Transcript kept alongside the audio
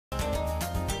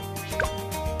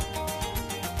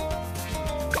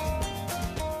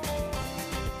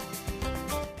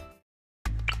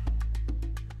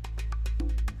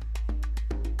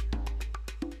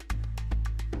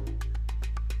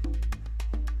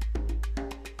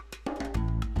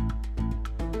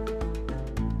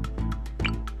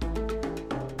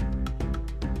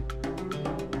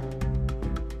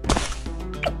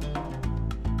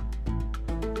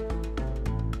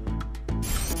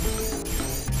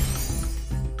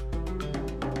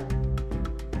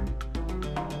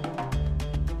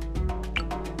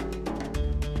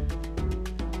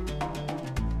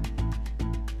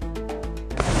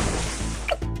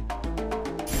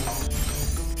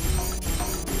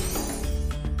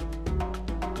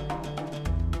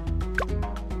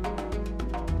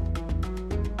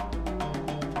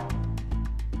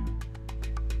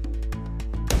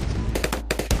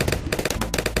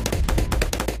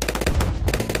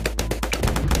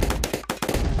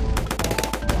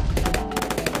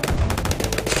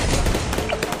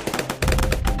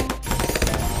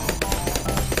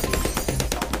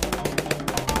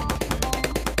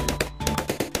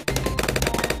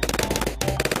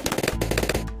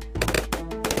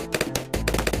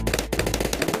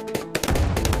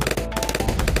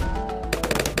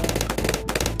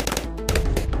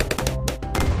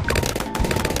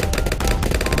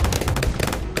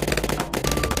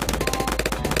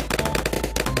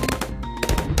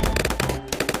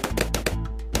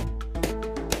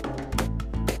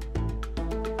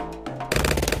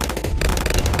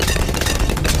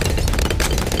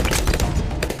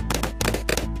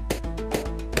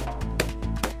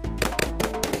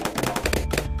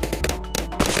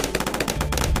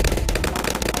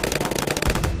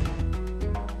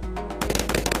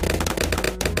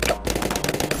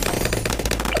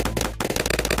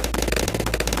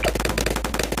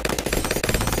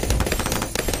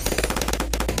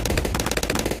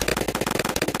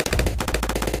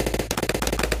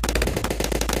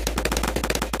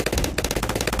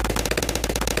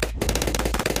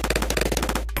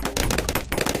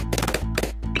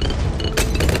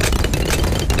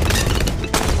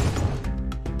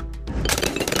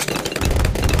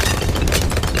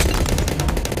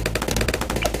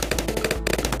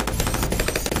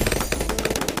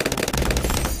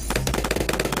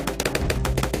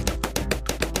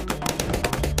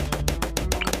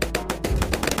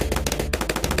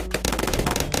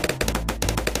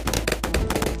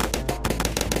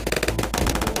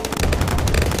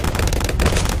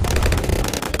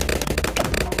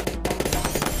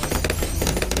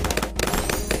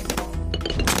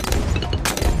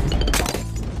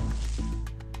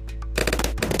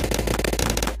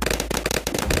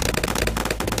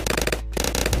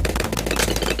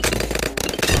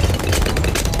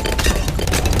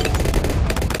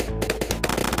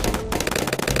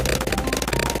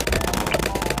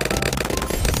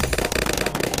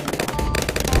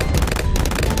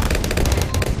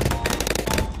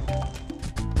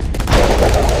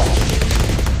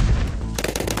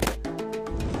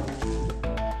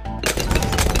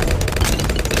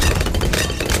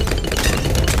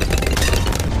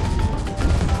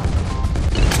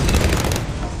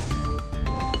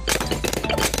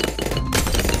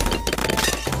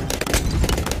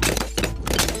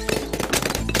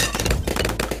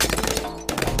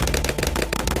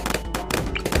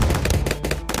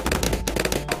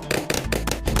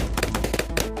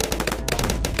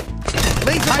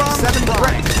7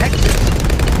 threat detected.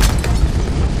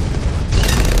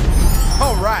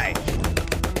 All right.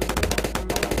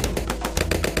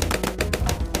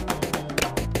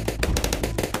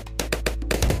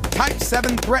 Type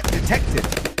 7 threat detected.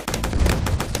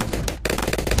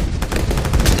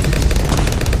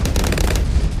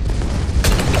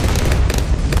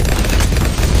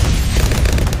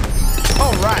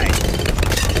 All right.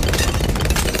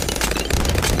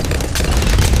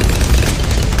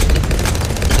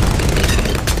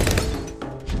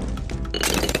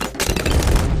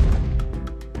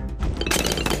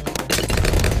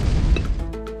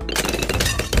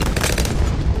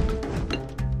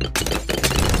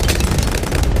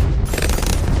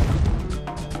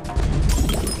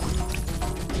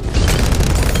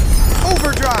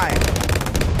 Overdrive.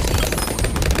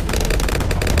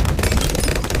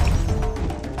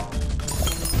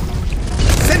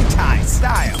 Sentai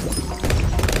style.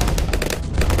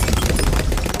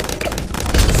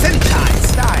 Sentai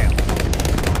style.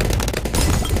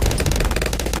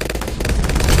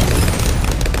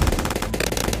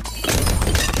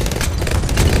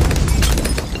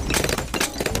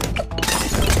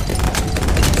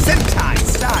 Sentai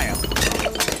style.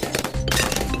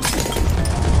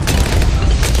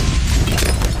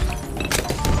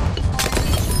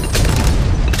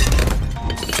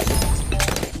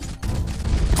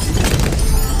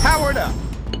 Powered up.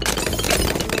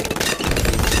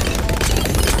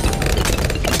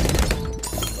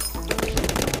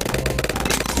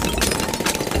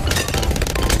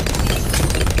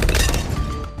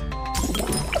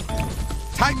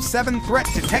 Type 7 threat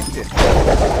detected.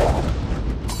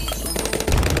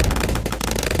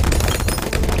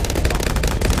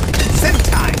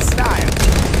 Sentai style.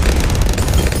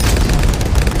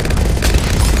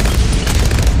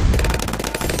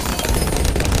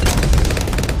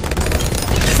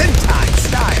 Sentai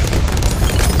style.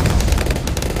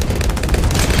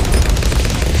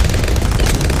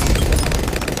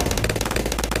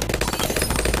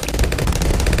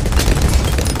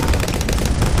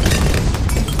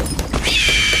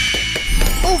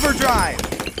 Overdrive.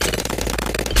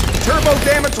 Turbo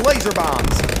damage laser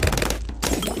bombs.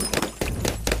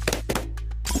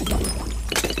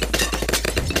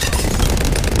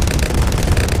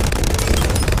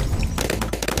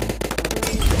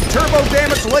 Turbo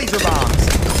damage laser bombs.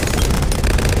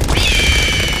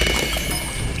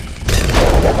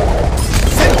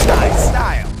 Sentai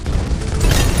style.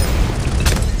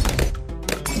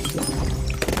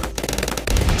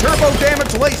 Turbo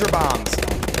damage laser bombs.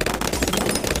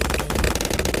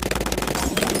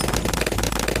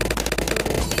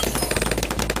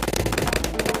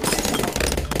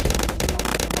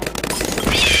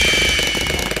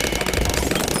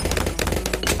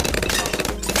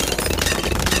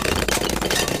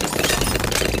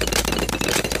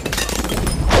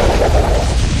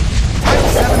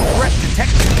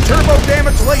 Turbo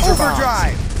damage laser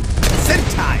overdrive.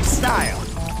 Sentai style.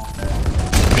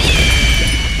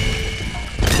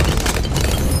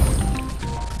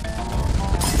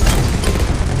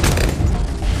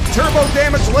 Turbo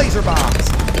damage laser bombs.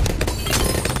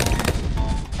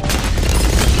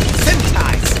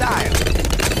 Sentai style.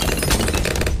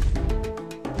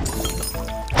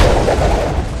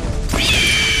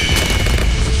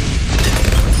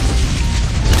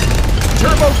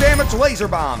 Turbo damage laser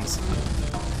bombs.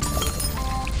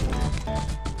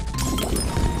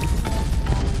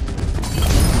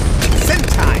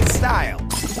 Sentai style.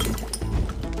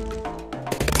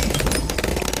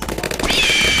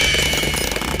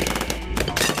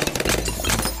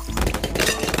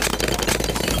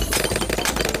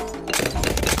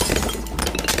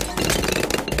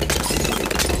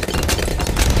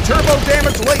 Turbo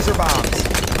damage laser bombs.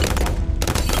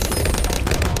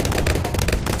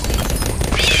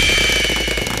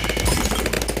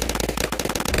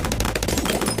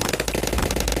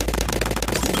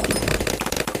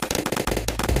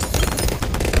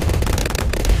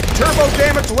 Turbo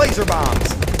damage laser bombs.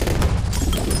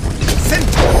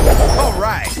 Sentai. All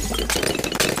right.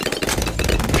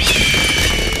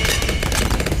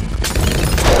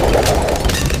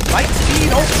 Light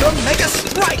speed ultra mega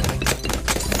strike.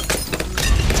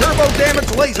 Turbo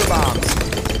damage laser bombs.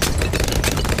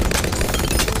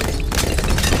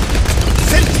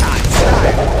 Sentai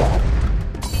style.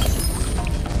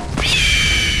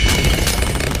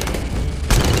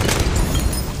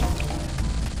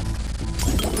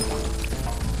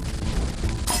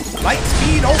 Light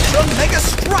speed ultra mega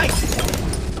strike.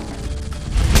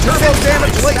 Turbo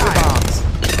damage laser bombs.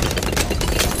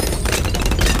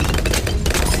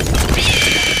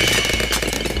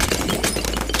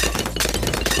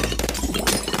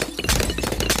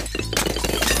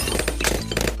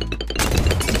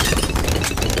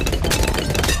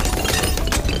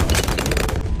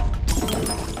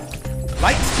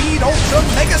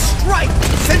 Mega Strike!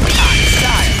 Sentai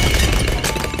style!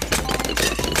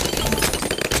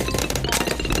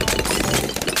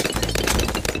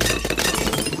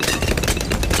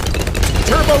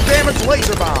 Turbo damage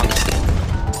laser bombs!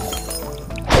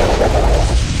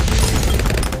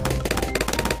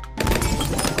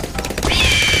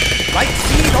 Light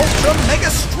speed ultra mega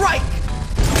strike!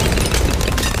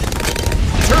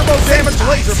 Turbo damage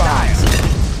laser bombs!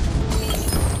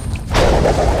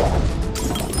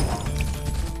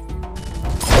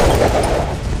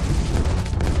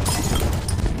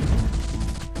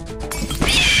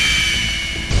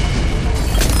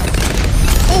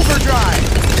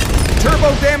 Overdrive!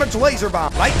 Turbo damage laser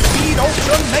bomb! Light speed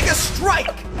ultra mega strike!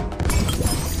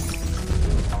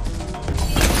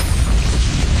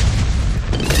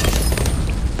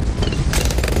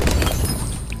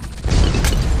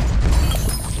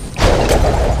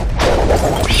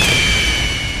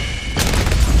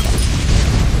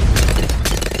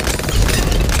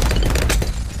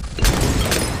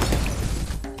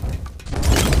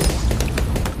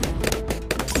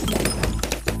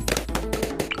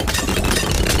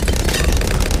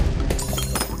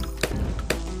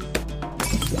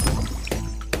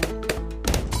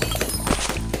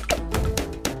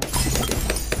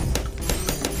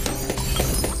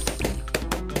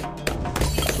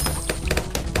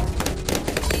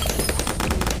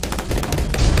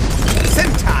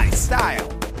 Style.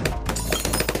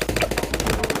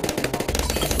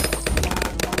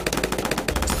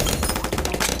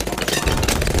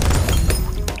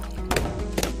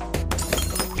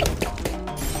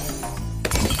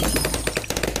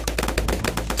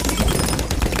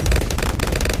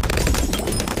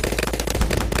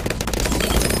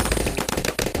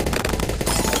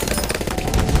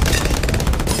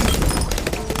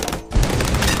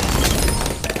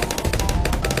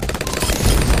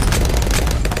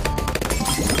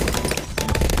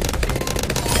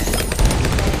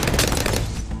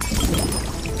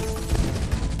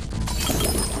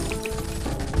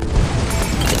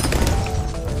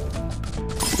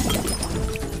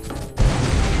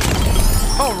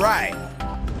 All right.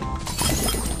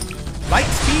 Light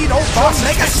speed ultra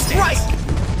mega strike.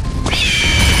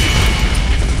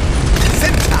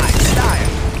 Sentai style.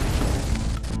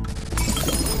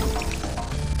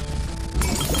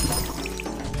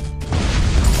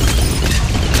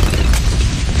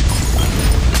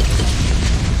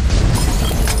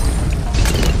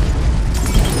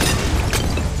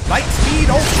 Light speed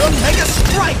ultra mega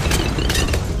strike.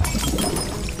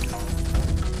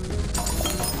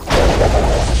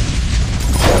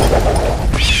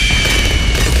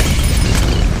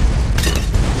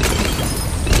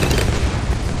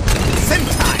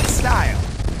 Sentai style.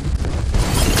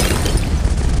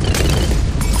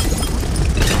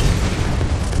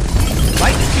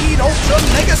 Light speed ultra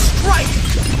mega strike.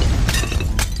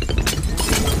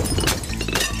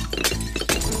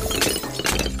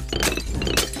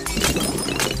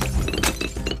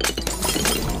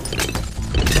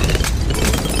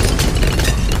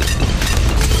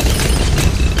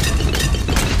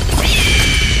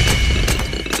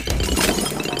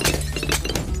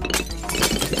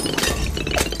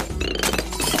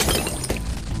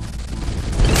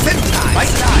 Light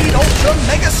speed ultra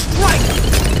mega strike.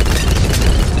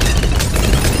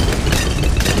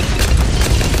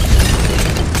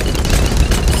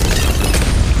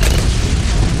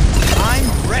 I'm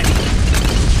ready.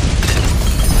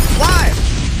 Live.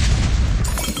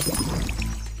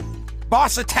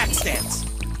 Boss attack stance.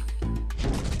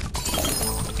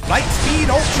 Light speed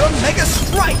ultra mega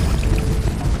strike.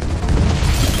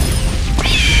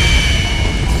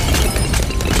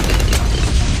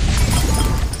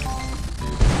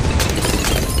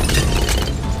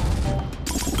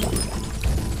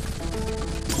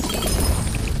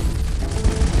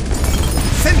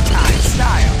 Sentai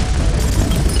style.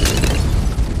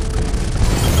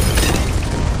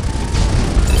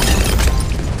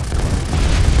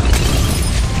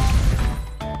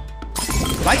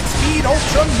 Light speed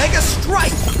ultra mega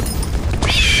strike.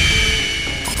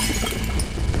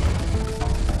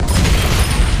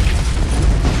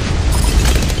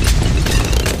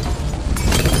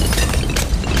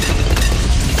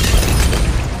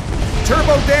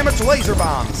 Turbo damage laser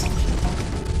bombs.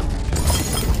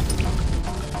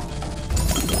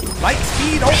 Light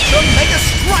speed ultra mega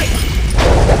strike.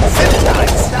 Sentai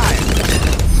style.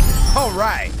 All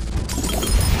right.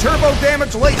 Turbo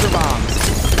damage laser bombs.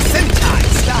 Sentai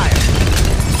style.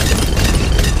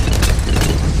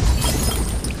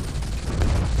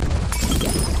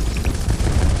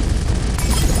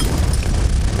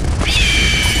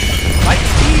 Light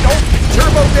speed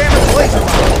turbo damage laser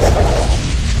bombs.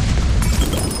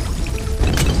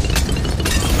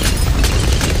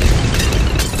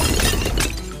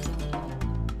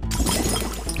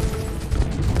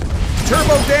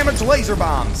 laser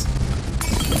bombs.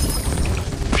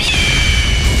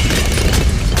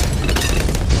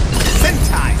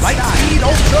 Sentai light speed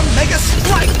ultra mega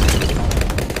strike.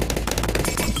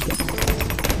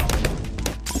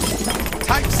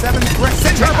 Type 7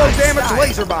 threat turbo damage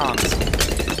laser bombs.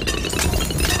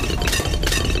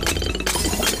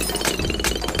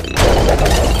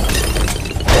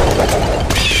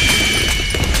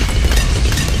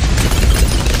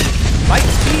 Light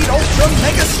speed ultra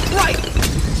mega strike.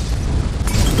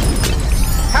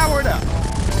 Powered up.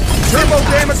 Turbo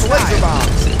damage laser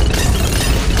bombs.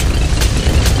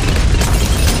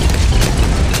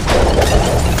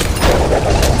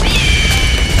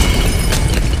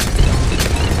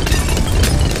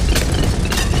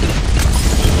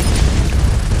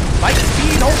 Light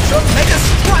speed ultra mega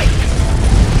strike.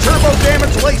 Turbo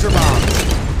damage laser bombs.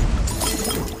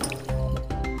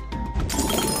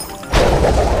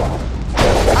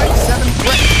 Type 7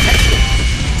 threat detected.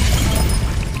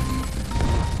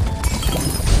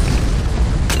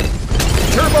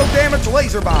 Turbo damage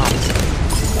laser bombs.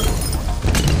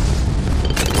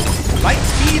 Light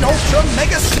speed ultra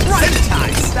mega strike.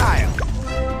 Sentai style.